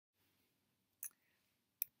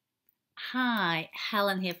Hi,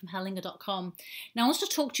 Helen here from Lingard.com. Now I want to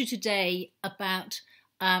talk to you today about,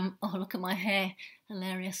 oh look at my hair,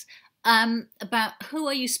 hilarious, about who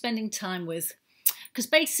are you spending time with? Because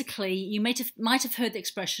basically you might have heard the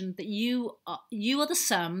expression that you are the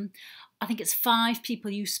sum, I think it's 5 people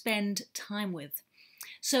you spend time with.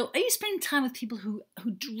 So are you spending time with people who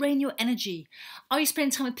drain your energy? Are you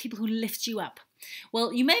spending time with people who lift you up?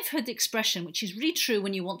 Well, you may have heard the expression, which is really true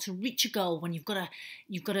when you want to reach a goal, when you've got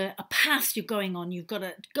a path you're going on, you've got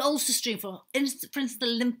goals to stream for instance, the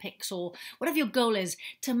Olympics or whatever your goal is,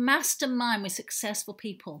 to mastermind with successful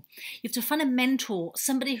people. You have to find a mentor,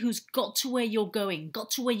 somebody who's got to where you're going, got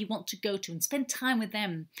to where you want to go to, and spend time with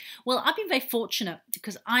them. Well, I've been very fortunate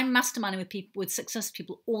because I'm masterminding with people, with successful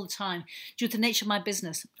people all the time due to the nature of my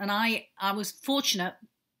business. And I was fortunate.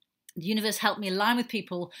 The universe helped me align with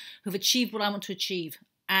people who've achieved what I want to achieve.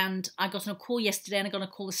 And I got on a call yesterday and I got on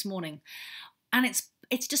a call this morning. And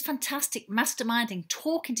it's just fantastic, masterminding,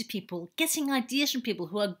 talking to people, getting ideas from people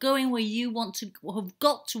who are going where you want to, or have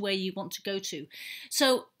got to where you want to go to.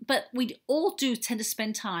 So, but we all do tend to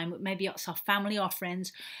spend time with maybe it's our family or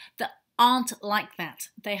friends that aren't like that.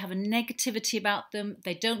 They have a negativity about them.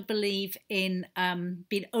 They don't believe in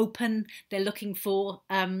being open. They're looking for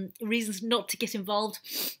reasons not to get involved.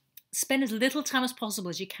 Spend as little time as possible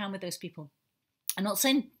as you can with those people. I'm not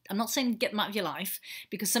saying get them out of your life,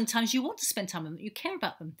 because sometimes you want to spend time with them, you care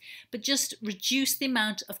about them, but just reduce the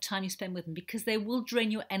amount of time you spend with them because they will drain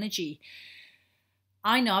your energy.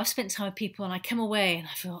 I know I've spent time with people and I come away and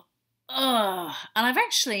I feel, ugh, and I've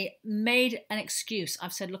actually made an excuse.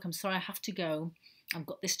 I've said, look, I'm sorry, I have to go. I've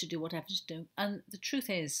got this to do, whatever to do. And the truth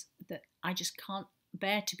is that I just can't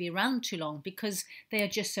bear to be around them too long because they are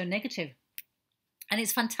just so negative. And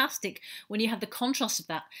it's fantastic when you have the contrast of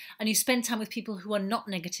that and you spend time with people who are not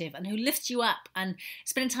negative and who lift you up, and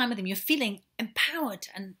spending time with them, you're feeling empowered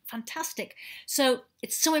and fantastic. So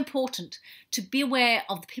it's so important to be aware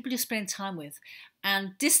of the people you're spending time with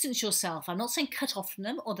and distance yourself. I'm not saying cut off from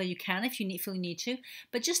them, although you can if you feel you need to,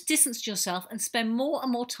 but just distance yourself and spend more and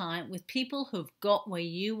more time with people who've got where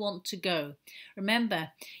you want to go.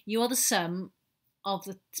 Remember, you are the sum of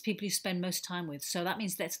the people you spend most time with. So that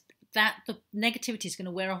means that the negativity is going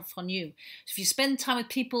to wear off on you. So if you spend time with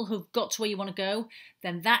people who've got to where you want to go,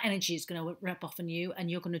 then that energy is going to rub off on you and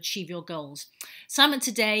you're going to achieve your goals. Assignment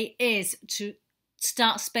today is to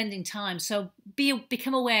start spending time. So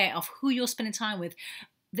become aware of who you're spending time with,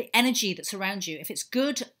 the energy that's around you. If it's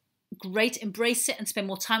good, great, embrace it and spend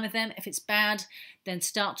more time with them. If it's bad, then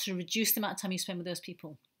start to reduce the amount of time you spend with those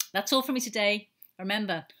people. That's all from me today.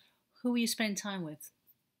 Remember, who are you spending time with?